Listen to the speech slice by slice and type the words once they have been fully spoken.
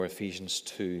Ephesians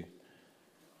 2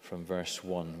 from verse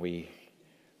 1. We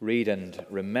read and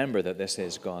remember that this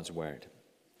is God's word.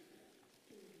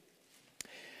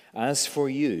 As for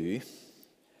you,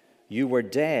 you were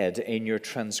dead in your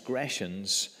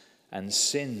transgressions and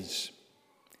sins,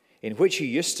 in which you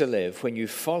used to live when you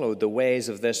followed the ways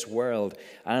of this world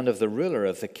and of the ruler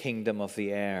of the kingdom of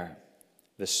the air,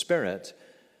 the Spirit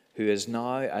who is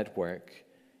now at work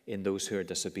in those who are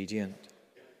disobedient.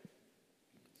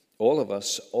 All of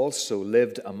us also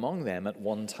lived among them at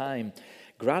one time,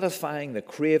 gratifying the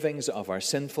cravings of our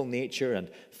sinful nature and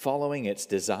following its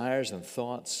desires and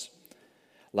thoughts.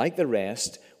 Like the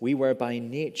rest, we were by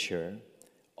nature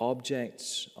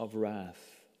objects of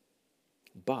wrath.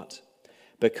 But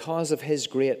because of his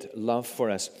great love for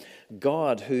us,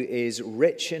 God, who is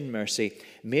rich in mercy,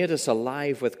 made us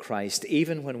alive with Christ,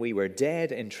 even when we were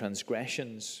dead in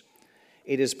transgressions.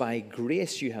 It is by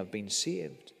grace you have been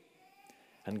saved.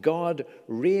 And God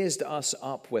raised us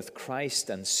up with Christ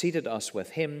and seated us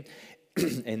with him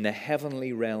in the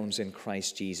heavenly realms in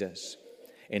Christ Jesus,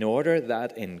 in order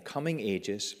that in coming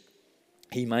ages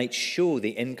he might show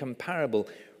the incomparable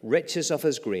riches of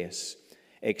his grace,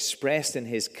 expressed in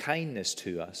his kindness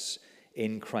to us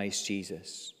in Christ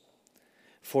Jesus.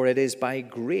 For it is by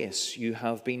grace you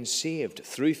have been saved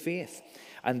through faith,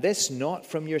 and this not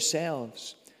from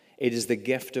yourselves. It is the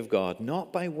gift of God,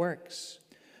 not by works,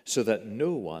 so that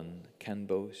no one can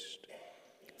boast.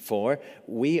 For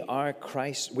we are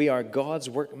God's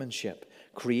workmanship,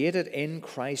 created in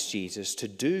Christ Jesus to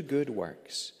do good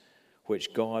works,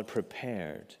 which God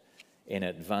prepared in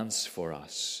advance for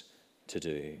us to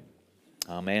do.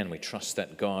 Amen. We trust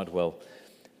that God will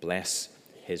bless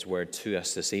his word to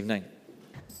us this evening.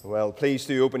 Well, please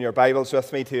do open your Bibles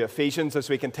with me to Ephesians as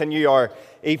we continue our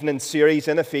evening series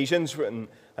in Ephesians. And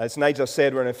as Nigel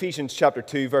said, we're in Ephesians chapter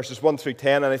 2, verses 1 through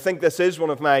 10. And I think this is one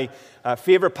of my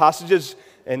favorite passages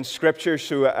in Scripture.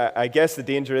 So I guess the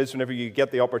danger is whenever you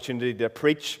get the opportunity to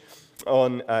preach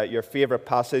on your favorite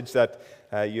passage that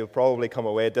you'll probably come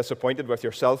away disappointed with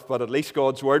yourself. But at least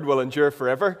God's word will endure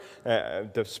forever,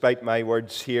 despite my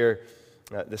words here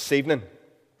this evening.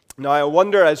 Now, I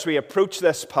wonder as we approach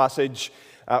this passage,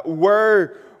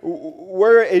 where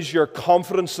is your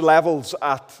confidence levels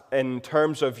at in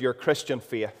terms of your Christian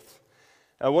faith?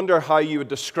 I wonder how you would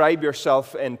describe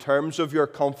yourself in terms of your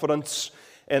confidence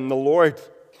in the Lord.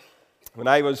 When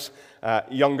I was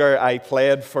younger, I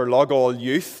played for Loggall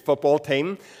Youth football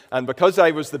team, and because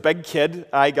I was the big kid,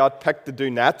 I got picked to do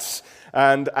nets,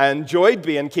 and I enjoyed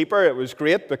being keeper. It was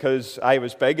great because I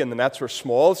was big and the nets were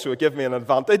small, so it gave me an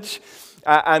advantage.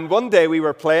 And one day we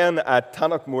were playing at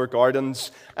Tannockmore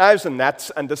Gardens. I was in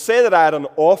nets, and to say that I had an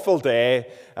awful day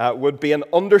would be an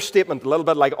understatement, a little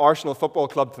bit like Arsenal Football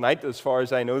Club tonight. As far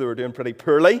as I know, they were doing pretty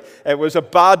poorly. It was a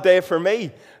bad day for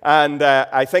me, and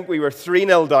I think we were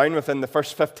 3-0 down within the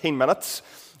first 15 minutes,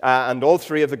 and all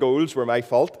 3 of the goals were my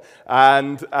fault.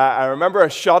 And I remember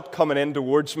a shot coming in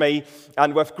towards me,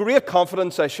 and with great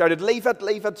confidence I shouted, leave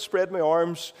it, spread my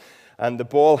arms. And the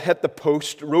ball hit the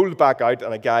post, rolled back out,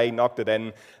 and a guy knocked it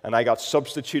in, and I got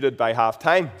substituted by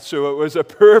half-time. So it was a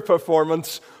poor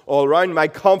performance all round. My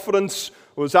confidence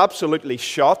was absolutely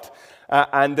shot,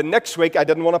 and the next week I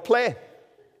didn't want to play.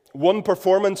 One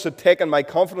performance had taken my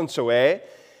confidence away.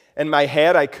 In my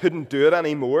head, I couldn't do it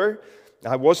anymore.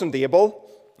 I wasn't able,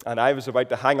 and I was about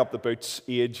to hang up the boots,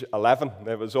 age 11.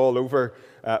 It was all over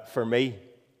for me.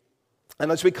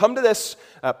 And as we come to this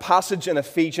passage in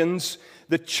Ephesians,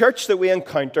 the church that we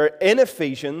encounter in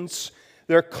Ephesians,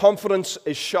 their confidence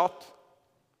is shot.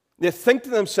 They think to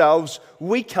themselves,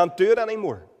 we can't do it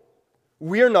anymore.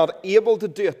 We're not able to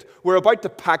do it. We're about to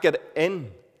pack it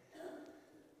in.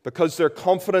 Because their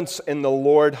confidence in the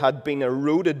Lord had been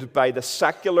eroded by the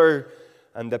secular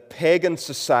and the pagan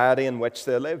society in which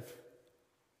they live.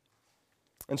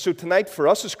 And so tonight, for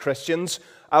us as Christians,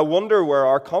 I wonder where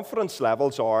our confidence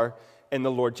levels are in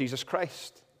the Lord Jesus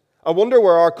Christ. I wonder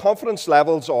where our confidence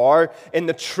levels are in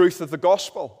the truth of the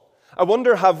gospel. I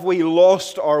wonder, have we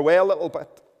lost our way a little bit?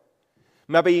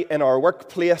 Maybe in our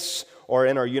workplace or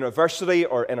in our university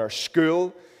or in our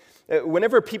school.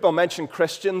 Whenever people mention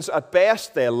Christians, at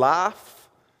best they laugh,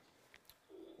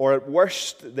 or at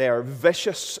worst they are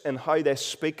vicious in how they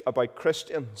speak about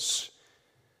Christians.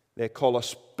 They call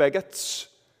us bigots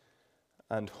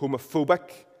and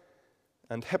homophobic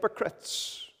and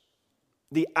hypocrites.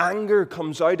 The anger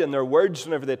comes out in their words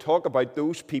whenever they talk about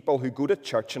those people who go to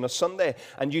church on a Sunday.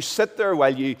 And you sit there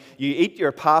while you eat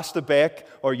your pasta bake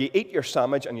or you eat your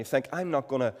sandwich and you think, I'm not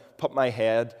going to put my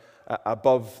head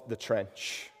above the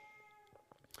trench.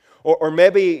 Or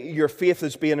maybe your faith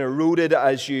is being eroded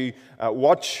as you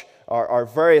watch our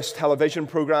various television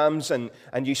programs, and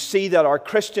you see that our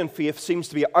Christian faith seems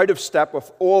to be out of step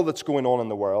with all that's going on in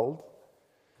the world.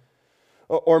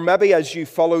 Or maybe as you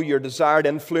follow your desired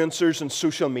influencers on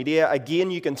social media,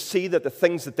 again, you can see that the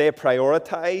things that they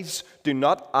prioritize do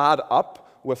not add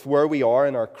up with where we are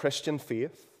in our Christian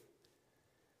faith.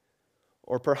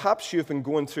 Or perhaps you've been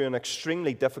going through an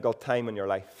extremely difficult time in your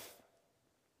life,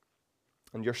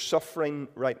 and you're suffering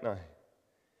right now.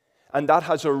 And that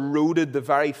has eroded the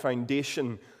very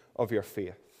foundation of your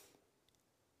faith.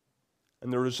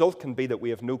 And the result can be that we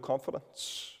have no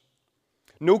confidence.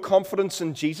 No confidence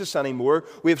in Jesus anymore.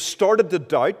 We have started to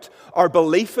doubt. Our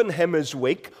belief in Him is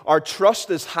weak. Our trust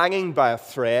is hanging by a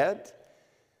thread.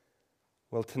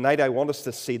 Well, tonight I want us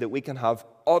to see that we can have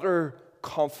utter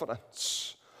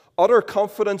confidence. Utter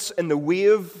confidence in the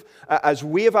wave, as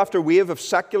wave after wave of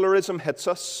secularism hits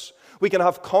us. We can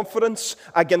have confidence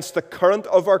against the current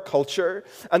of our culture,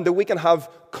 and that we can have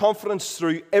confidence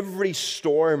through every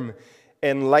storm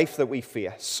in life that we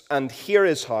face. And here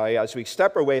is how, as we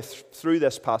step our way through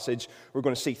this passage, we're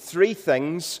going to see three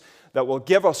things that will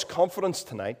give us confidence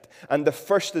tonight. And the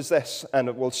first is this, and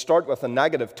it will start with a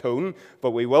negative tone,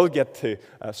 but we will get to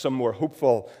some more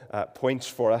hopeful points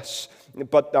for us.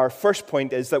 But our first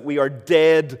point is that we are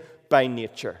dead by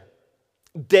nature.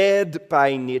 Dead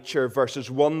by nature, verses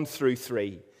 1 through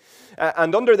 3.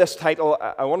 And under this title,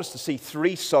 I want us to see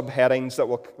three subheadings that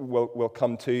we'll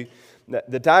come to.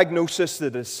 The diagnosis,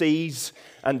 the disease,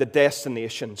 and the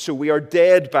destination. So we are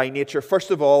dead by nature.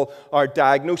 First of all, our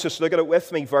diagnosis. Look at it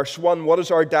with me. Verse 1. What is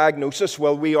our diagnosis?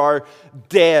 Well, we are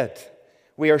dead.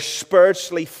 We are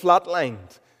spiritually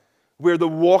flatlined. We're the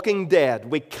walking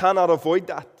dead. We cannot avoid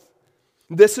that.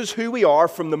 This is who we are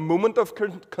from the moment of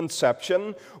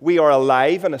conception. We are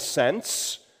alive in a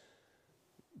sense,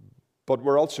 but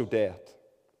we're also dead.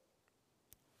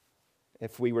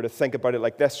 If we were to think about it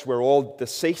like this, we're all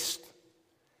deceased.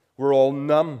 We're all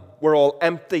numb. We're all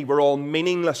empty. We're all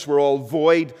meaningless. We're all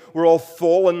void. We're all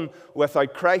fallen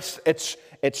without Christ. It's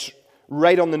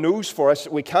right on the nose for us.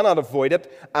 We cannot avoid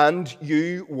it. And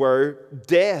you were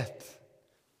dead.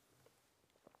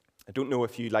 I don't know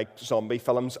if you like zombie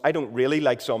films. I don't really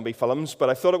like zombie films, but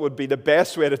I thought it would be the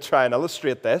best way to try and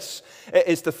illustrate this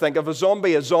is to think of a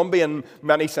zombie. A zombie in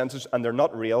many senses, and they're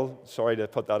not real. Sorry to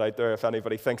put that out there if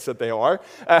anybody thinks that they are.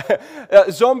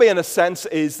 A zombie, in a sense,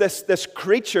 is this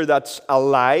creature that's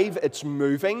alive, it's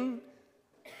moving,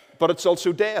 but it's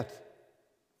also dead.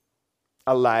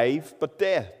 Alive, but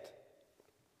dead.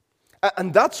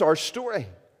 And that's our story.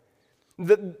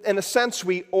 In a sense,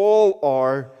 we all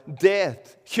are dead.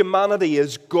 Humanity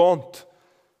is gaunt,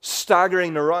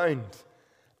 staggering around,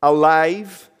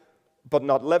 alive, but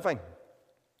not living.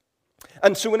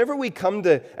 And so whenever we come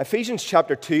to Ephesians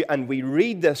chapter 2 and we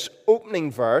read this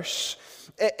opening verse,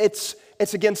 it's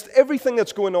against everything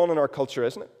that's going on in our culture,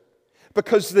 isn't it?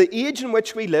 Because the age in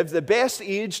which we live, the best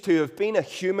age to have been a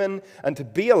human and to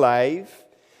be alive,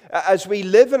 as we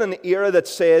live in an era that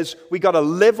says we got to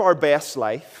live our best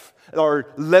life,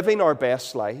 or living our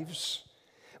best lives.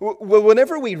 Well,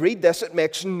 whenever we read this, it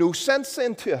makes no sense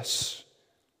then to us.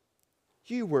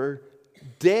 You were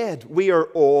dead. We are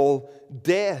all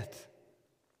dead.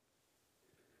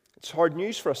 It's hard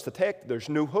news for us to take. There's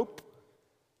no hope.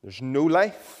 There's no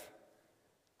life.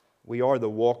 We are the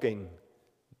walking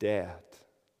dead.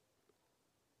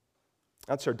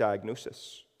 That's our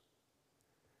diagnosis.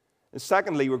 And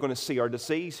secondly, we're going to see our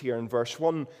disease here in verse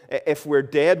 1. If we're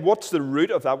dead, what's the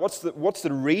root of that? What's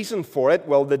the reason for it?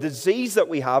 Well, the disease that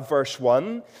we have, verse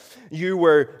 1, you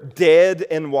were dead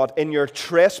in what? In your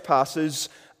trespasses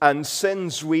and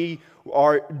sins. We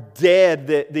are dead.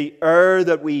 The air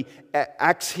that we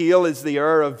exhale is the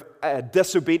air of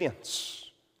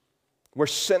disobedience. We're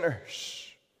sinners.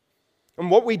 And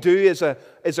what we do is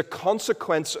a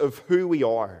consequence of who we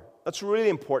are. That's really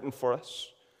important for us.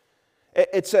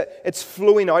 It's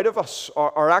flowing out of us.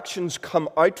 Our actions come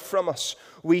out from us.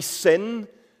 We sin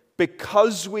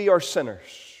because we are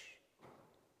sinners.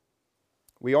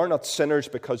 We are not sinners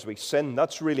because we sin.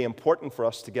 That's really important for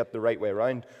us to get the right way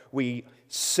around. We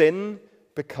sin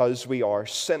because we are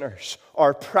sinners.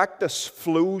 Our practice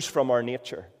flows from our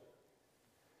nature.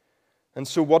 And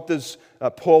so what does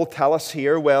Paul tell us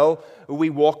here? Well, we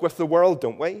walk with the world,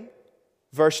 don't we?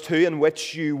 Verse 2, in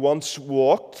which you once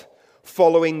walked,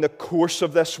 following the course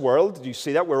of this world. Do you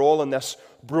see that? We're all in this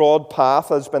broad path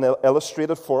that has been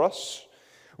illustrated for us.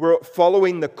 We're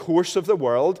following the course of the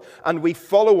world, and we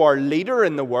follow our leader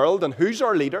in the world. And who's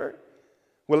our leader?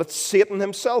 Well, it's Satan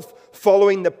himself,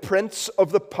 following the prince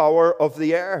of the power of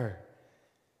the air.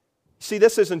 See,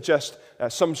 this isn't just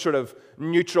some sort of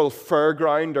neutral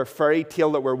fairground or fairy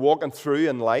tale that we're walking through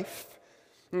in life.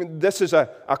 This is a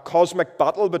cosmic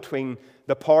battle between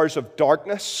the powers of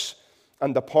darkness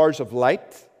and the powers of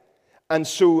light. And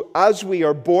so as we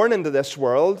are born into this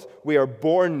world, we are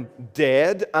born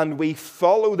dead, and we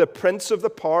follow the prince of the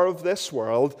power of this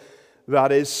world,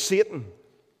 that is Satan.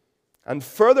 And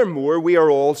furthermore, we are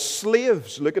all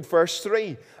slaves. Look at verse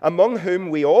 3. Among whom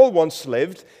we all once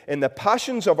lived in the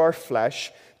passions of our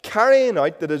flesh, carrying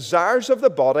out the desires of the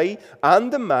body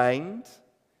and the mind.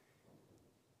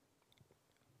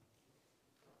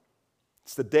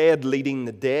 It's the dead leading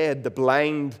the dead, the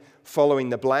blind following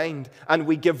the blind. And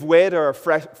we give way to our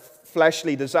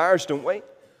fleshly desires, don't we?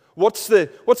 What's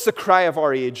the cry of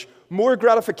our age? More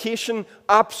gratification?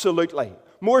 Absolutely.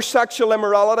 More sexual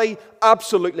immorality?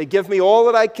 Absolutely. Give me all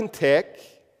that I can take.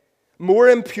 More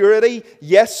impurity?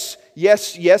 Yes,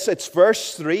 yes, yes. It's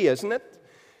verse 3, isn't it?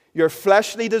 Your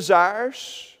fleshly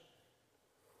desires,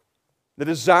 the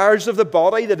desires of the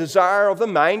body, the desire of the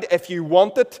mind. If you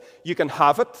want it, you can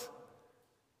have it.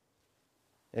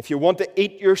 If you want to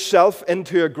eat yourself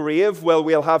into a grave, well,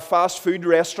 we'll have fast food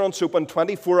restaurants open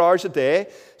 24 hours a day,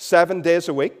 7 days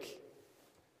a week.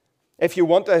 If you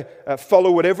want to follow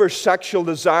whatever sexual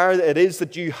desire it is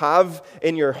that you have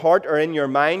in your heart or in your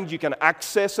mind, you can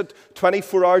access it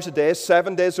 24 hours a day,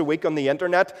 7 days a week on the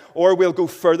internet. Or we'll go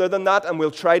further than that and we'll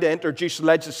try to introduce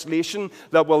legislation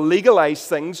that will legalize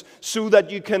things so that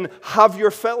you can have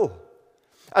your fill.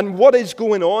 And what is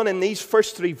going on in these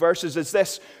first 3 verses is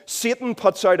this. Satan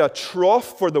puts out a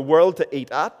trough for the world to eat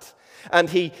at.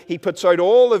 And he puts out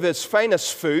all of his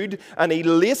finest food and he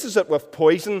laces it with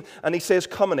poison and he says,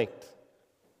 come and eat.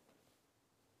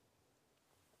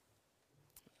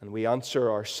 And we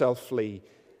answer our selfly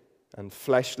and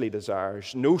fleshly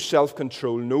desires. No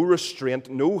self-control, no restraint,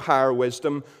 no higher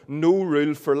wisdom, no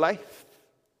rule for life.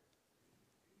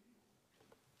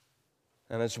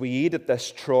 And as we eat at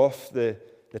this trough, the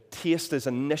taste is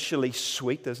initially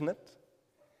sweet, isn't it?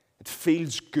 It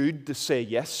feels good to say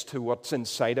yes to what's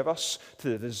inside of us, to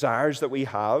the desires that we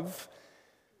have.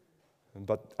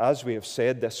 But as we have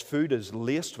said, this food is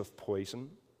laced with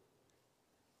poison.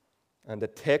 And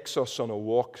it takes us on a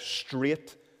walk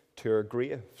straight to our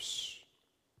graves.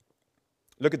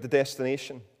 Look at the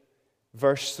destination.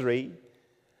 Verse 3.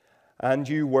 And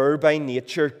you were by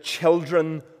nature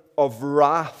children of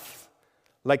wrath,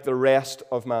 like the rest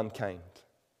of mankind.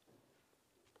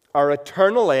 Our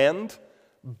eternal end,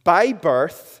 by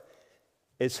birth,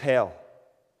 is hell.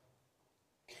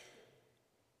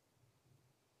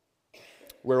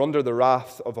 We're under the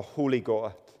wrath of a holy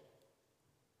God.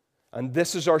 And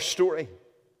this is our story.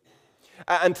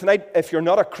 And tonight, if you're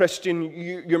not a Christian,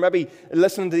 you're maybe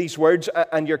listening to these words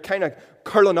and you're kind of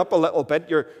curling up a little bit.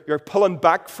 You're pulling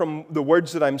back from the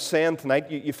words that I'm saying tonight.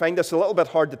 You find this a little bit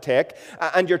hard to take.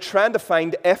 And you're trying to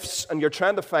find ifs and you're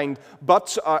trying to find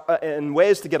buts and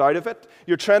ways to get out of it.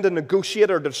 You're trying to negotiate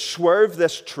or to swerve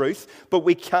this truth, but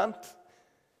we can't.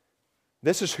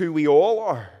 This is who we all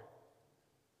are.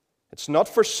 It's not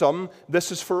for some,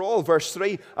 this is for all. Verse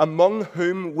 3, among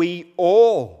whom we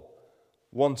all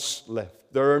once lived.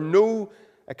 There are no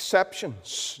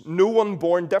exceptions, no one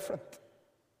born different.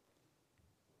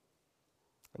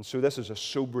 And so this is a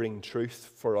sobering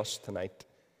truth for us tonight.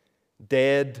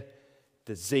 Dead,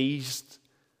 diseased,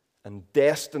 and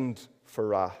destined for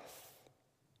wrath.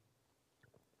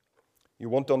 You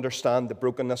want to understand the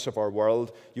brokenness of our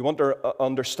world. You want to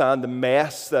understand the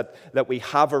mess that we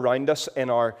have around us in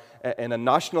a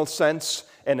national sense,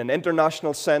 in an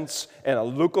international sense, in a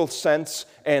local sense,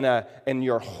 in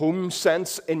your home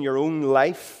sense, in your own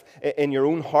life, in your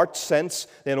own heart sense.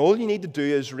 Then all you need to do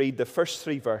is read the first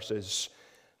 3 verses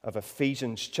of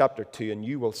Ephesians chapter 2, and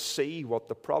you will see what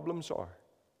the problems are.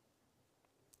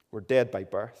 We're dead by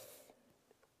birth.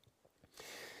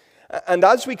 And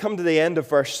as we come to the end of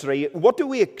verse 3, what do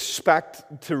we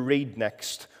expect to read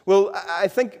next? Well, I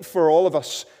think for all of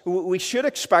us, we should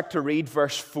expect to read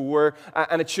verse 4,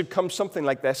 and it should come something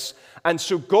like this. And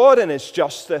so God in His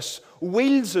justice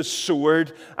wields His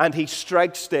sword, and He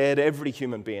strikes dead every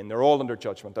human being. They're all under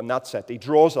judgment, and that's it. He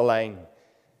draws a line.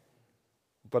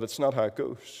 But it's not how it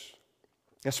goes.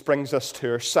 This brings us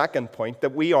to our second point,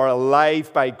 that we are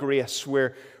alive by grace.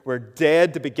 We're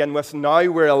dead to begin with. Now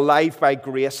we're alive by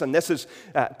grace. And this is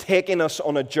taking us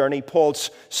on a journey.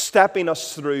 Paul's stepping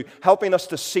us through, helping us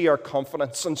to see our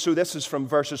confidence. And so this is from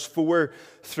verses 4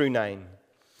 through 9.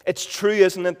 It's true,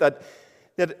 isn't it,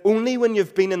 that only when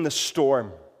you've been in the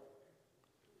storm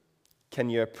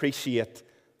can you appreciate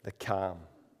the calm.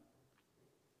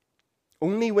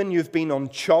 Only when you've been on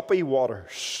choppy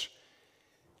waters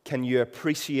can you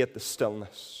appreciate the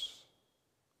stillness.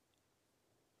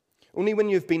 Only when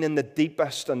you've been in the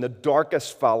deepest and the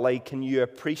darkest valley can you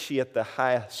appreciate the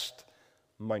highest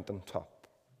mountaintop.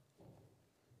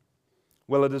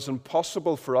 Well, it is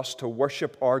impossible for us to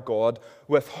worship our God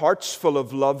with hearts full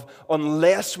of love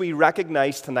unless we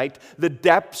recognize tonight the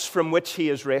depths from which He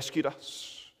has rescued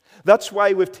us. That's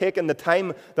why we've taken the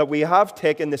time that we have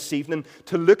taken this evening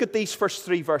to look at these first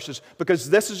 3 verses, because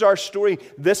this is our story.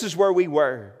 This is where we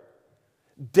were.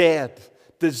 Dead,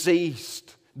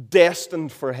 diseased,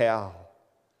 destined for hell.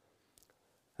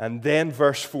 And then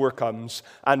verse 4 comes,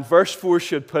 and verse 4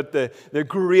 should put the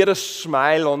greatest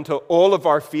smile onto all of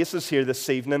our faces here this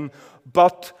evening.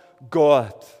 But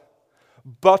God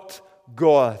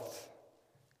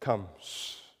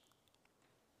comes.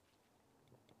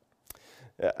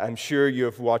 I'm sure you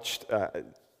have watched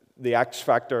the X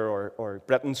Factor or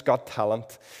Britain's Got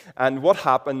Talent. And what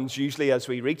happens usually as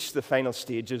we reach the final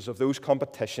stages of those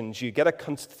competitions, you get a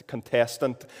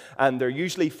contestant, and they're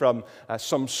usually from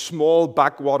some small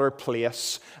backwater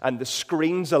place, and the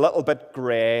screen's a little bit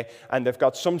grey, and they've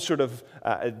got some sort of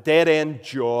dead-end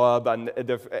job, and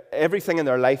everything in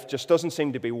their life just doesn't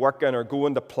seem to be working or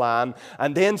going to plan.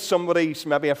 And then somebody,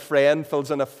 maybe a friend, fills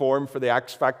in a form for the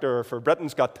X Factor or for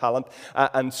Britain's Got Talent,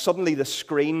 and suddenly the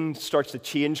screen starts to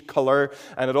change color,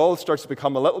 and it all starts to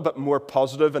become a little bit more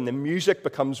positive, and the music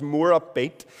becomes more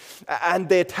upbeat. And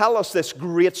they tell us this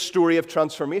great story of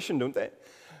transformation, don't they?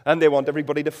 And they want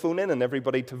everybody to phone in and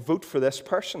everybody to vote for this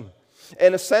person.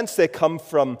 In a sense, they come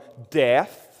from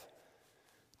death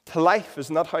to life.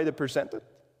 Isn't that how they present it?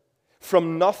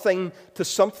 From nothing to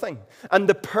something. And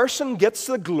the person gets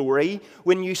the glory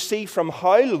when you see from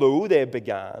how low they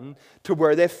began to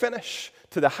where they finish,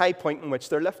 to the high point in which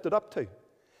they're lifted up to.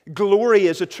 Glory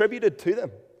is attributed to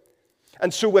them.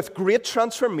 And so with great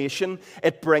transformation,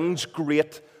 it brings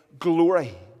great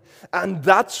glory. And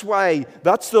that's why,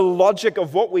 that's the logic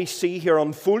of what we see here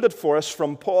unfolded for us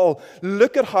from Paul.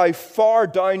 Look at how far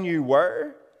down you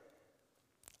were.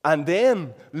 And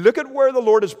then look at where the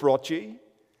Lord has brought you,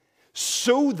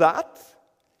 so that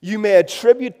you may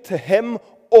attribute to Him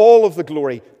all of the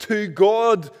glory. To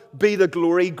God be the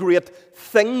glory, great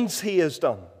things He has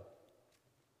done.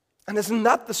 And isn't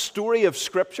that the story of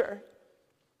Scripture?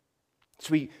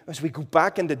 As we go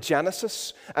back into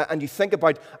Genesis, and you think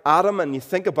about Adam and you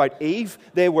think about Eve,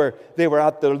 they were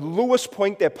at the lowest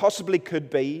point they possibly could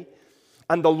be,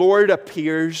 and the Lord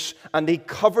appears and He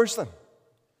covers them.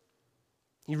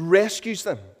 He rescues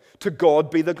them. To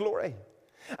God be the glory.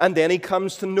 And then He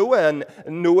comes to Noah,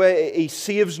 and He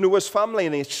saves Noah's family,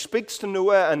 and He speaks to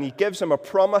Noah, and He gives him a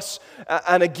promise.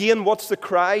 And again, what's the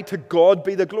cry? To God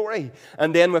be the glory.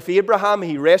 And then with Abraham,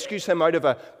 He rescues him out of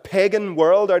a pagan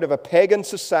world, out of a pagan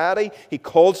society. He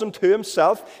calls him to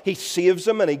Himself. He saves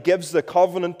him, and He gives the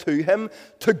covenant to him.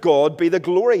 To God be the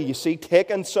glory. You see,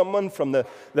 taking someone from the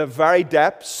very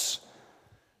depths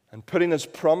and putting His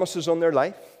promises on their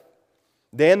life.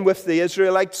 Then with the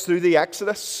Israelites through the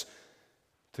Exodus,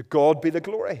 to God be the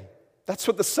glory. That's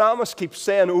what the psalmist keeps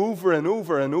saying over and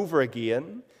over and over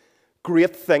again.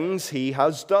 Great things He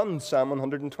has done, Psalm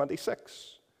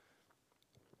 126.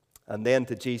 And then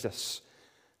to Jesus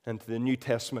and to the New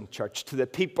Testament church, to the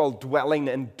people dwelling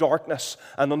in darkness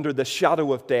and under the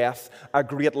shadow of death, a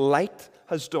great light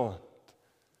has dawned.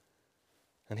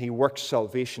 And He works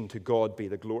salvation. To God be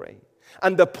the glory.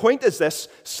 And the point is this: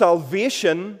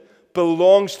 salvation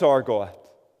belongs to our God.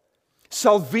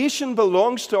 Salvation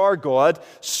belongs to our God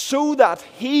so that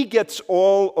He gets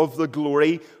all of the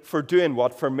glory for doing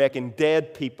what? For making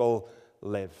dead people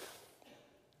live.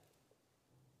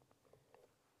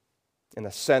 In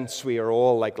a sense, we are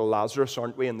all like Lazarus,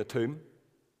 aren't we, in the tomb?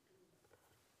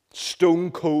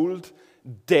 Stone cold,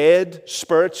 dead,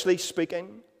 spiritually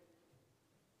speaking.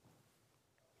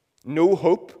 No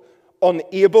hope,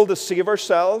 unable to save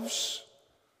ourselves.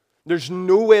 There's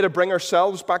no way to bring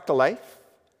ourselves back to life.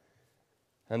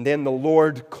 And then the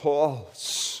Lord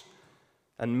calls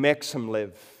and makes him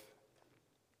live.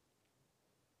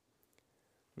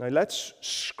 Now let's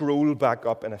scroll back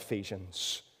up in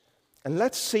Ephesians. And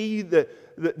let's see the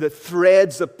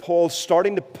threads that Paul's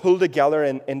starting to pull together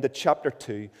into chapter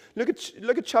 2. Look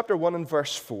at chapter 1 and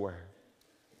verse 4.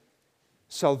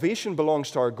 Salvation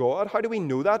belongs to our God. How do we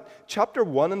know that? Chapter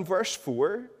 1 and verse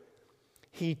 4.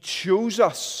 He chose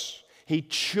us. He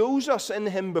chose us in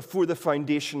Him before the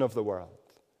foundation of the world.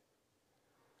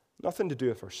 Nothing to do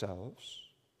with ourselves.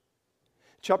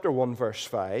 Chapter 1, verse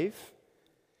 5.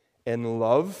 In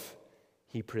love,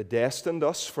 He predestined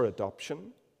us for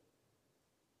adoption.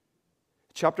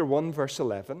 Chapter 1, verse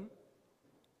 11.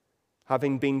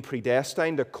 Having been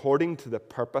predestined according to the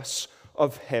purpose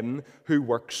of Him who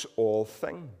works all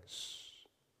things.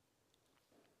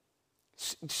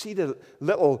 See the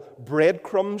little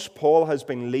breadcrumbs Paul has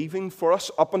been leaving for us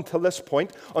up until this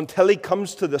point, until he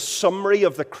comes to the summary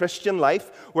of the Christian life,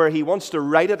 where he wants to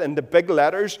write it in the big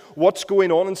letters, what's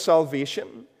going on in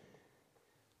salvation.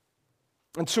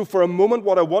 And so for a moment,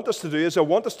 what I want us to do is I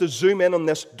want us to zoom in on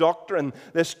this doctrine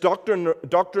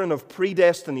of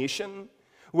predestination,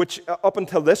 which up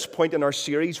until this point in our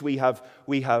series we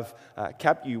have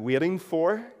kept you waiting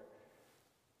for.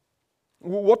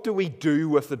 What do we do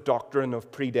with the doctrine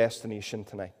of predestination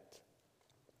tonight?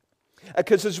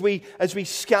 Because as we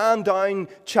scan down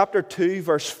chapter 2,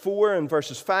 verse 4 and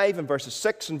verses 5 and verses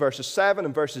 6 and verses 7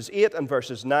 and verses 8 and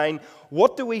verses 9,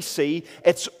 what do we see?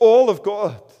 It's all of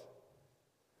God.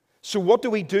 So what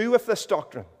do we do with this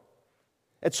doctrine?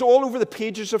 It's all over the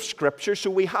pages of Scripture,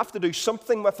 so we have to do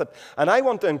something with it. And I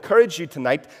want to encourage you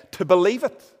tonight to believe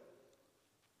it.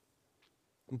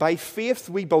 By faith,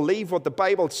 we believe what the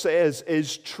Bible says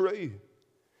is true.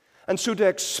 And so to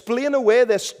explain away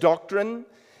this doctrine,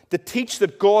 to teach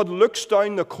that God looks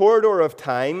down the corridor of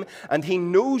time and He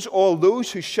knows all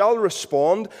those who shall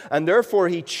respond, and therefore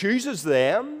He chooses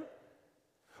them,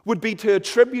 would be to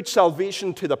attribute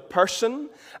salvation to the person,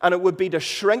 and it would be to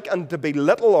shrink and to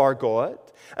belittle our God.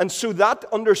 And so that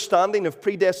understanding of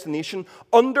predestination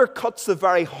undercuts the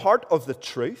very heart of the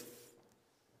truth.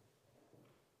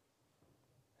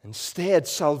 Instead,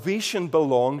 salvation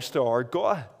belongs to our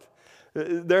God.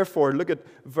 Therefore, look at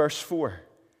verse 4.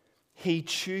 He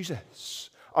chooses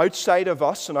outside of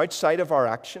us and outside of our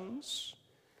actions.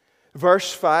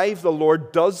 Verse 5, the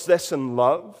Lord does this in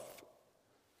love.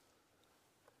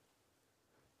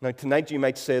 Now, tonight you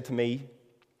might say to me,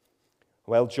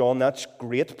 well, John, that's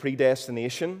great,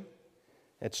 predestination.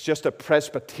 It's just a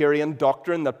Presbyterian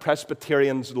doctrine that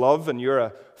Presbyterians love, and you're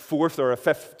a fourth or a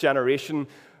fifth generation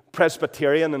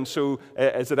Presbyterian, and so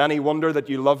is it any wonder that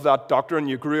you love that doctrine?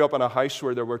 You grew up in a house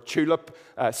where there were tulip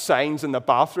signs in the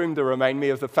bathroom to remind me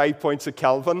of the 5 points of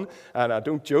Calvin, and I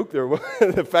don't joke,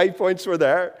 the 5 points were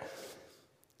there.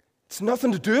 It's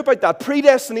nothing to do about that.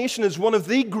 Predestination is one of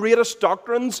the greatest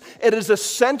doctrines. It is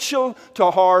essential to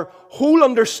our whole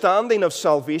understanding of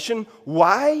salvation.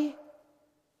 Why?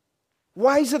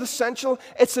 Why is it essential?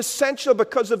 It's essential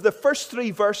because of the first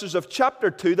 3 verses of chapter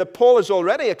 2 that Paul has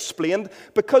already explained.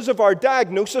 Because of our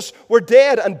diagnosis, we're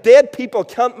dead, and dead people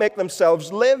can't make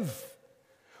themselves live.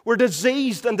 We're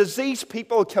diseased, and diseased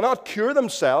people cannot cure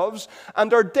themselves,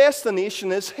 and our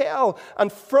destination is hell,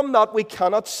 and from that we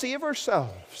cannot save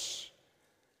ourselves.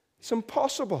 It's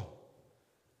impossible.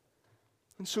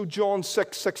 And so John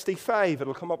 6:65,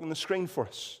 it'll come up on the screen for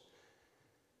us.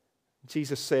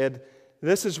 Jesus said,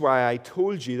 "This is why I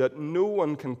told you that no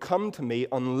one can come to me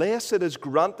unless it is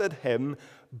granted him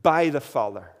by the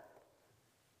Father."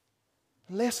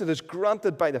 Unless it is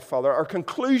granted by the Father. Our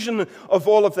conclusion of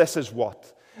all of this is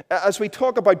what? As we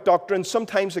talk about doctrine,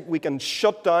 sometimes we can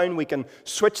shut down, we can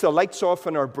switch the lights off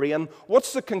in our brain.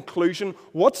 What's the conclusion?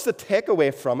 What's the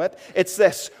takeaway from it? It's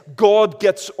this: God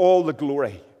gets all the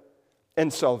glory in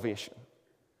salvation.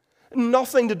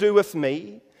 Nothing to do with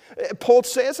me. Paul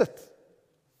says it.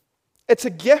 It's a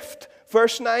gift,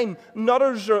 verse 9, not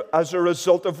as a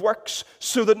result of works,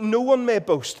 so that no one may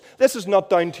boast. This is not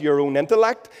down to your own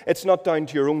intellect. It's not down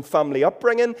to your own family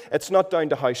upbringing. It's not down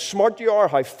to how smart you are,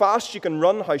 how fast you can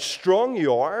run, how strong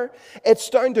you are. It's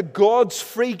down to God's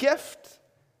free gift,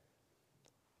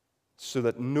 so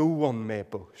that no one may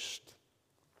boast.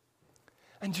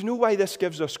 And do you know why this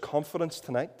gives us confidence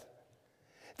tonight?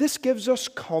 This gives us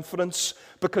confidence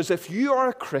because if you are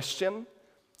a Christian,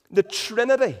 the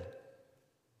Trinity,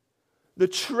 the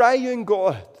triune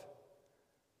God,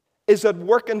 is at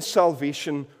work in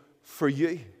salvation for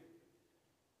you,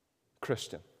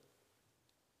 Christian.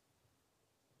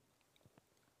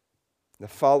 The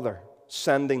Father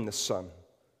sending the Son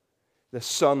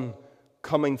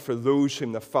coming for those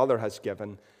whom the Father has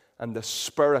given, and the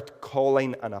Spirit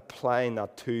calling and applying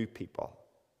that to people.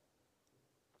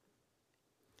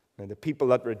 Now, the people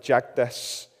that reject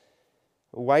this,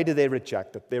 why do they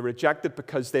reject it? They reject it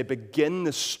because they begin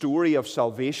the story of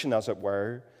salvation, as it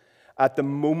were, at the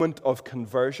moment of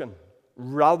conversion,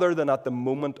 rather than at the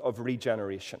moment of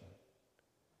regeneration.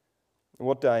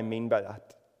 What do I mean by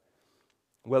that?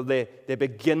 Well, they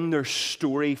begin their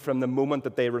story from the moment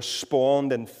that they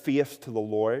respond in faith to the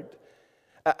Lord,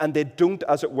 and they don't,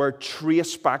 as it were,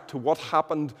 trace back to what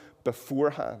happened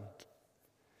beforehand.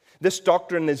 This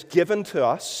doctrine is given to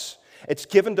us. It's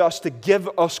given to us to give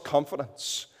us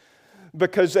confidence.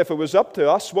 Because if it was up to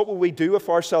us, what would we do with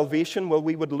our salvation? Well,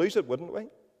 we would lose it, wouldn't we?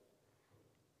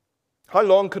 How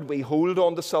long could we hold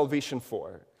on to salvation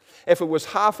for? If it was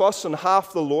half us and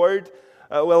half the Lord,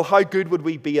 well, how good would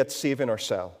we be at saving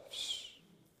ourselves?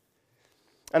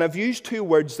 And I've used two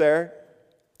words there.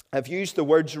 I've used the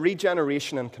words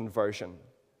regeneration and conversion.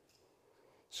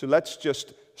 So let's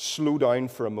just slow down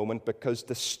for a moment, because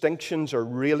distinctions are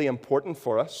really important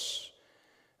for us.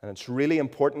 And it's really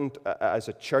important as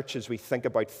a church as we think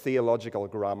about theological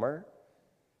grammar.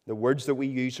 The words that we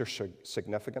use are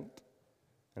significant.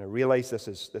 And I realize this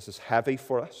is heavy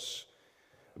for us.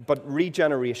 But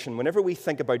regeneration, whenever we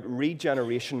think about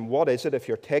regeneration, what is it? If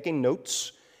you're taking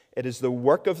notes, it is the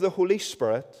work of the Holy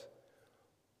Spirit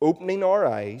opening our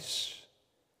eyes,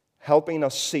 helping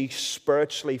us see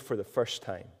spiritually for the first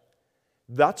time.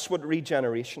 That's what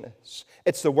regeneration is.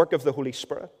 It's the work of the Holy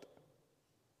Spirit.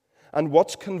 And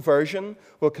what's conversion?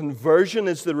 Well, conversion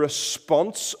is the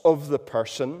response of the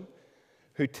person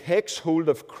who takes hold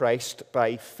of Christ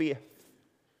by faith.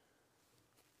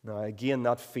 Now, again,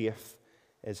 that faith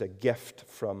is a gift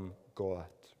from God.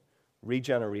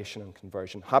 Regeneration and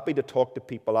conversion. Happy to talk to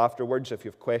people afterwards if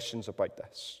you have questions about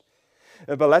this.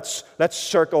 But let's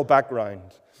circle back round.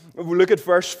 We look at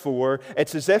verse 4.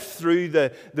 It's as if through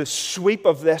the sweep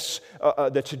of this,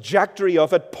 the trajectory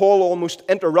of it, Paul almost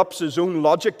interrupts his own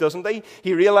logic, doesn't he?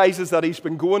 He realizes that he's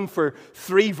been going for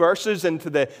 3 verses into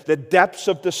the depths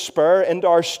of despair into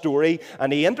our story,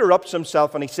 and he interrupts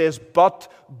himself and he says, but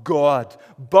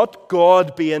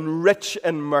God being rich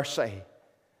in mercy,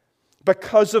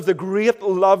 because of the great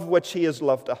love which he has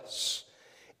loved us.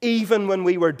 Even when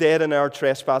we were dead in our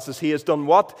trespasses, he has done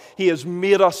what? He has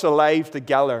made us alive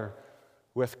together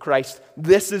with Christ.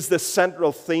 This is the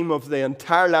central theme of the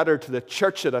entire letter to the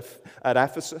church at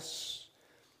Ephesus.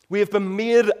 We have been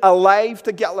made alive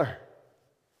together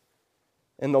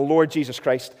in the Lord Jesus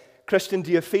Christ. Christian,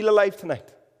 do you feel alive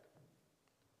tonight?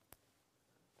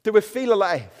 Do we feel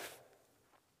alive?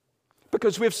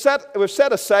 Because we've set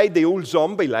aside the old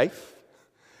zombie life.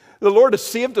 The Lord has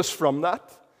saved us from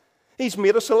that. He's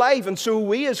made us alive. And so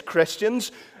we as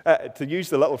Christians, to use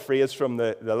the little phrase from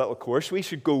the little course, we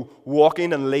should go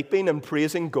walking and leaping and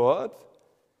praising God.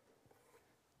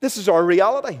 This is our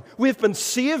reality. We've been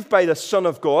saved by the Son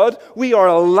of God. We are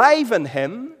alive in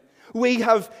Him. We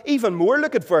have even more.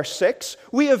 Look at verse 6.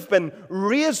 We have been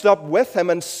raised up with Him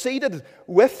and seated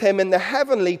with Him in the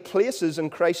heavenly places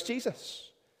in Christ Jesus.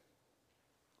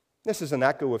 This is an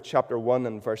echo of chapter 1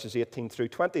 and verses 18 through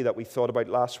 20 that we thought about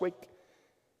last week.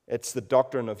 It's the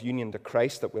doctrine of union to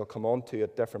Christ that we'll come on to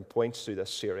at different points through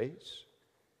this series.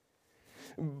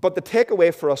 But the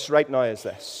takeaway for us right now is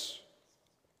this.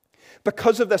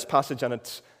 Because of this passage, and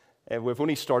we've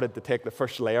only started to take the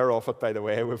first layer off it, by the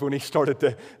way. We've only started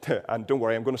to and don't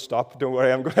worry, I'm going to stop. Don't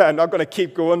worry, I'm not going to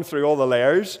keep going through all the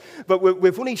layers. But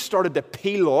we've only started to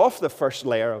peel off the first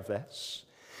layer of this.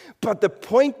 But the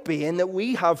point being that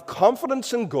we have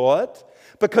confidence in God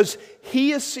because He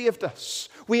has saved us.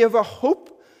 We have a hope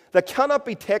that cannot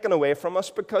be taken away from us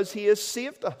because He has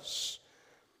saved us.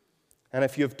 And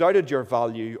if you've doubted your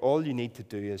value, all you need to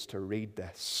do is to read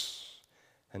this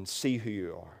and see who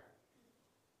you are.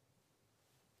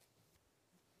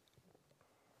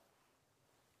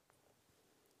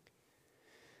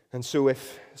 And so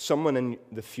if someone in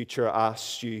the future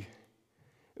asks you,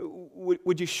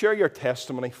 would you share your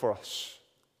testimony for us?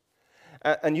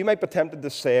 And you might be tempted to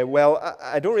say, well,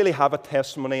 I don't really have a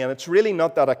testimony, and it's really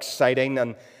not that exciting,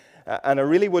 and I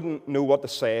really wouldn't know what to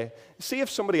say. See if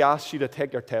somebody asks you to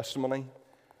take your testimony.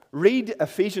 Read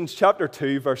Ephesians chapter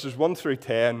 2, verses 1 through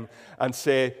 10, and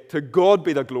say, to God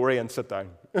be the glory, and sit down.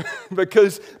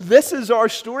 Because this is our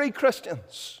story,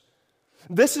 Christians.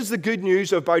 This is the good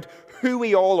news about who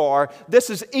we all are.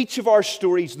 This is each of our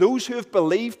stories. Those who have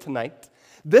believed tonight,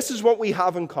 this is what we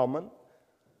have in common.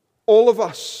 All of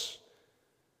us.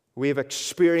 We have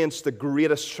experienced the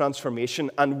greatest transformation,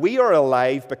 and we are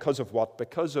alive because of what?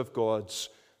 Because of God's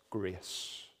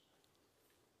grace.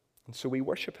 And so we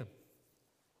worship Him.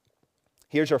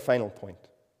 Here's our final point.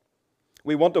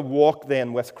 We want to walk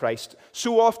then with Christ.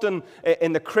 So often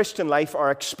in the Christian life,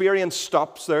 our experience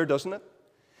stops there, doesn't it?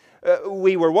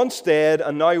 We were once dead,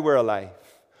 and now we're alive.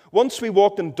 Once we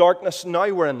walked in darkness, now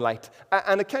we're in light.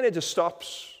 And it kind of just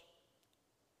stops.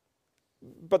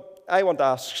 But I want to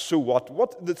ask, so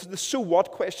what? The so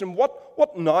what question.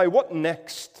 What now? What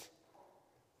next?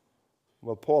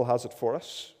 Well, Paul has it for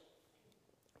us.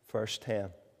 Verse 10.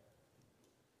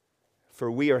 For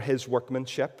we are His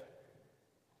workmanship,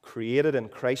 created in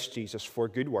Christ Jesus for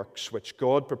good works, which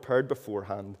God prepared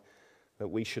beforehand that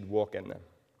we should walk in them.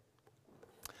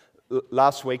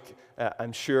 Last week,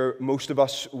 I'm sure most of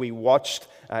us, we watched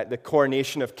the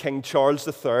coronation of King Charles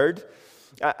III.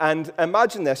 And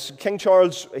imagine this, King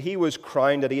Charles, he was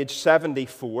crowned at age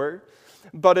 74,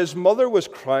 but his mother was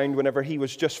crowned whenever he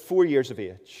was just 4 years of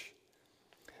age.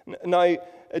 Now,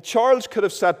 Charles could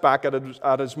have sat back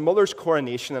at his mother's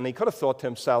coronation and he could have thought to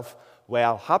himself,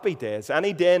 well, happy days.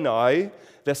 Any day now,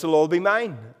 this will all be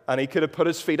mine. And he could have put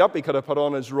his feet up. He could have put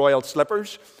on his royal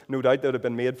slippers. No doubt they would have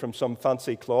been made from some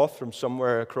fancy cloth from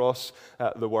somewhere across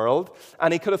the world.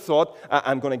 And he could have thought,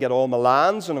 I'm going to get all my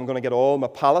lands, and I'm going to get all my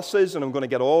palaces, and I'm going to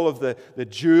get all of the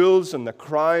jewels and the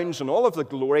crowns and all of the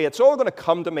glory. It's all going to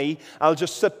come to me. I'll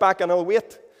just sit back and I'll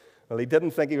wait. Well, he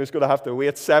didn't think he was going to have to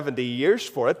wait 70 years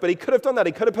for it, but he could have done that.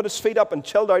 He could have put his feet up and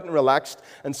chilled out and relaxed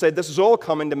and said, this is all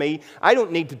coming to me. I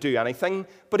don't need to do anything.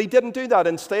 But he didn't do that.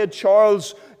 Instead,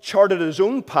 Charles charted his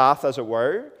own path, as it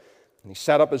were. And he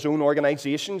set up his own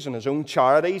organizations and his own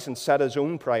charities and set his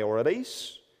own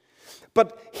priorities.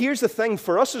 But here's the thing.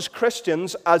 For us as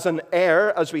Christians, as an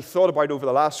heir, as we thought about over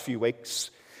the last few weeks,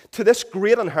 to this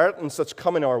great inheritance that's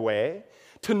coming our way,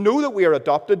 to know that we are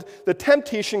adopted, the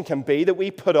temptation can be that we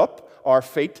put up our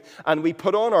feet and we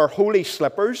put on our holy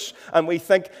slippers and we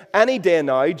think, any day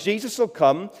now, Jesus will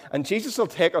come and Jesus will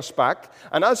take us back.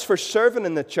 And as for serving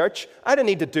in the church, I don't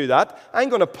need to do that. I'm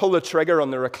going to pull the trigger on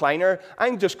the recliner.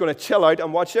 I'm just going to chill out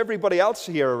and watch everybody else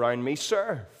here around me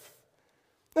serve.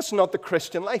 That's not the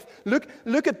Christian life. Look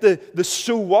at the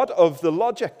so what of the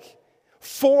logic.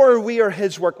 For we are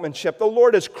His workmanship. The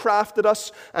Lord has crafted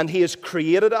us and He has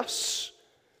created us.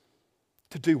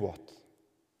 To do what?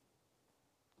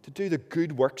 To do the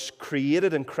good works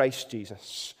created in Christ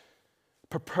Jesus,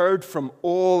 prepared from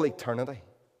all eternity.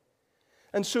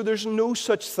 And so there's no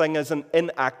such thing as an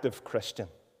inactive Christian.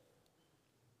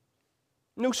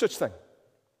 No such thing.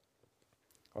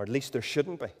 Or at least there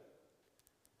shouldn't be.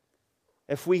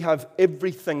 If we have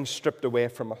everything stripped away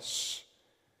from us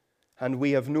and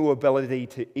we have no ability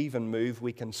to even move,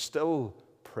 we can still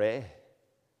pray.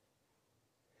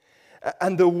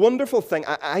 And the wonderful thing,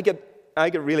 I get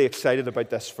really excited about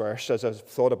this verse as I've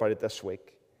thought about it this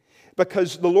week.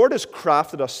 Because the Lord has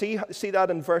crafted us. See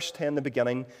that in verse 10 in the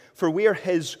beginning? For we are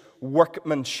His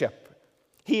workmanship.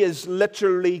 He has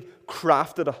literally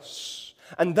crafted us.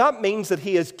 And that means that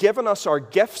He has given us our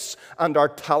gifts and our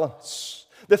talents.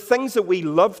 The things that we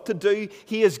love to do,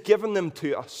 He has given them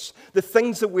to us. The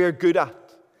things that we're good at.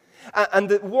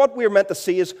 And what we're meant to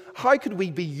see is, how could we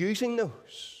be using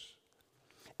those?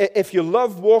 If you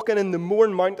love walking in the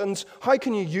Mourne Mountains, how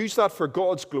can you use that for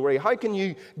God's glory? How can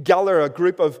you gather a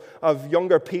group of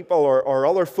younger people or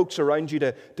other folks around you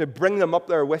to bring them up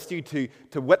there with you, to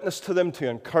witness to them, to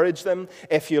encourage them?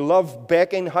 If you love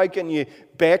baking, how can you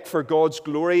bake for God's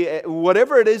glory?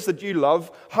 Whatever it is that you love,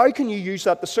 how can you use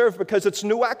that to serve? Because it's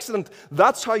no accident.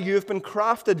 That's how you have been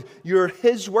crafted. You're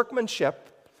His workmanship,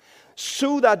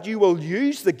 so that you will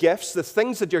use the gifts, the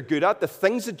things that you're good at, the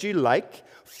things that you like,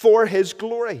 for His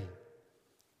glory,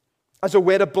 as a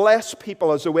way to bless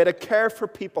people, as a way to care for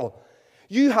people.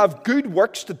 You have good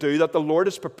works to do that the Lord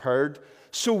has prepared.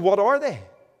 So what are they?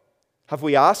 Have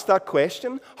we asked that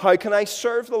question? How can I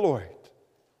serve the Lord?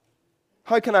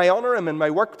 How can I honor Him in my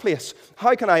workplace?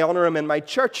 How can I honor Him in my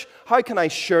church? How can I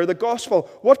share the gospel?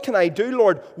 What can I do,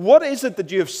 Lord? What is it that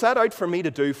you have set out for me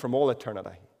to do from all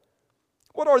eternity?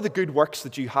 What are the good works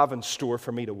that you have in store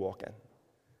for me to walk in?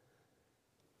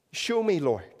 Show me,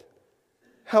 Lord.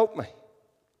 Help me.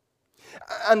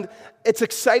 And it's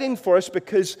exciting for us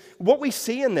because what we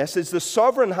see in this is the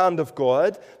sovereign hand of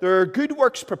God. There are good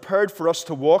works prepared for us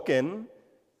to walk in,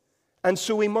 and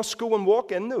so we must go and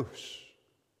walk in those.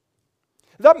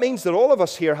 That means that all of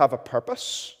us here have a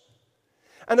purpose,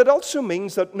 and it also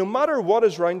means that no matter what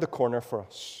is round the corner for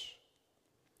us,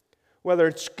 whether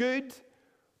it's good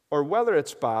or whether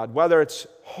it's bad, whether it's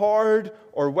hard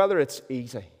or whether it's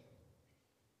easy,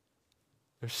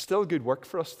 there's still good work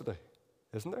for us to do,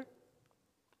 isn't there?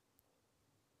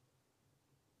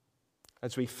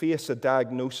 As we face a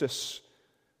diagnosis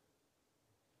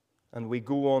and we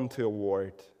go on to a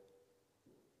ward,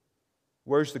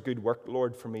 where's the good work,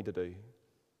 Lord, for me to do?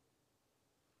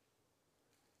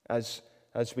 As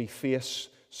we face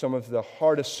some of the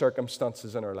hardest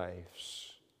circumstances in our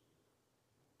lives,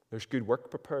 there's good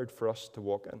work prepared for us to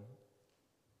walk in.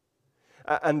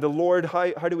 And the Lord,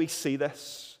 how do we see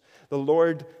this? The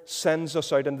Lord sends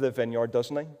us out into the vineyard,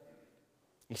 doesn't He?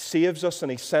 He saves us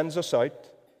and He sends us out.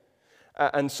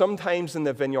 And sometimes in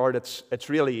the vineyard, it's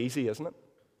really easy, isn't it?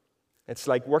 It's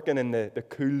like working in the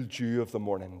cool dew of the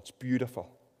morning. It's beautiful.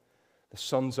 The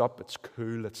sun's up, it's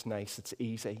cool, it's nice, it's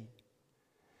easy.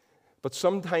 But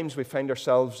sometimes we find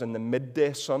ourselves in the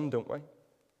midday sun, don't we?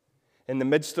 In the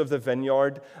midst of the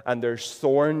vineyard, and there's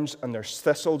thorns and there's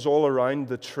thistles all around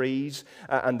the trees,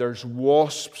 and there's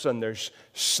wasps and there's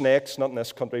snakes, not in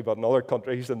this country but in other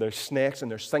countries, and there's snakes and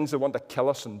there's things that want to kill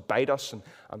us and bite us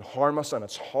and harm us, and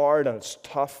it's hard and it's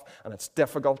tough and it's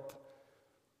difficult.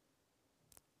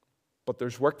 But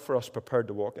there's work for us prepared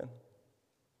to walk in.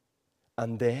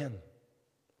 And then,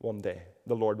 one day,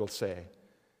 the Lord will say,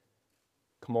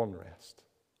 come on, rest.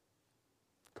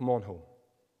 Come on home.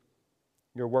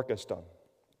 Your work is done.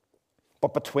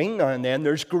 But between now and then,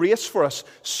 there's grace for us,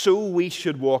 so we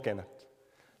should walk in it.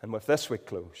 And with this we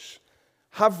close.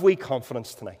 Have we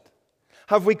confidence tonight?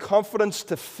 Have we confidence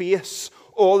to face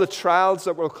all the trials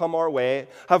that will come our way?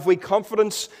 Have we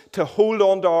confidence to hold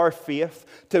on to our faith,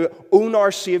 to own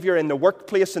our Savior in the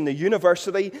workplace, in the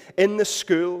university, in the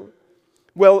school?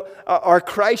 Well, our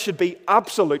cry should be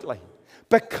absolutely.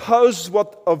 Because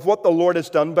of what the Lord has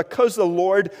done, because the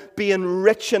Lord being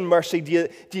rich in mercy, do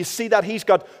you see that? He's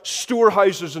got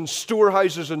storehouses and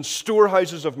storehouses and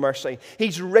storehouses of mercy.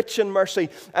 He's rich in mercy,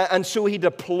 and so He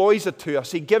deploys it to us.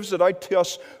 He gives it out to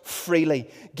us freely,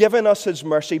 giving us His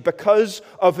mercy because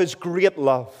of His great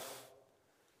love.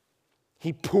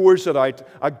 He pours it out,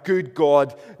 a good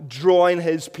God, drawing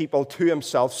His people to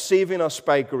Himself, saving us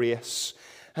by grace.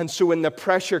 And so when the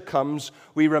pressure comes,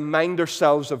 we remind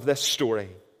ourselves of this story.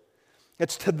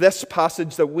 It's to this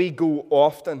passage that we go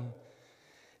often.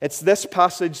 It's this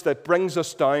passage that brings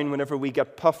us down whenever we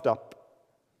get puffed up.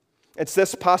 It's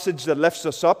this passage that lifts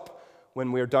us up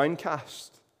when we're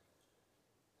downcast.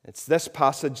 It's this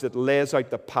passage that lays out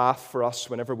the path for us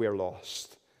whenever we're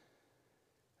lost.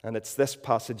 And it's this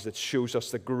passage that shows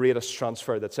us the greatest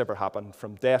transfer that's ever happened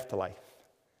from death to life.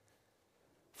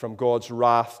 From God's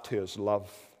wrath to His love,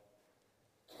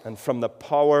 and from the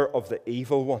power of the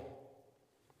evil one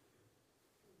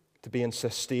to being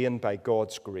sustained by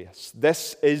God's grace.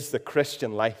 This is the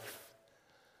Christian life,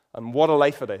 and what a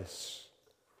life it is.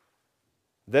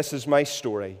 This is my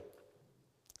story.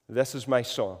 This is my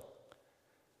song,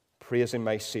 praising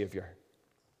my Savior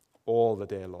all the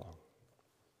day long.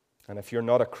 And if you're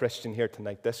not a Christian here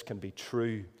tonight, this can be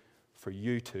true for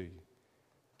you too.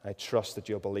 I trust that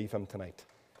you'll believe Him tonight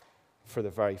for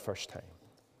the very first time.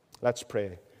 Let's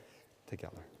pray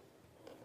together.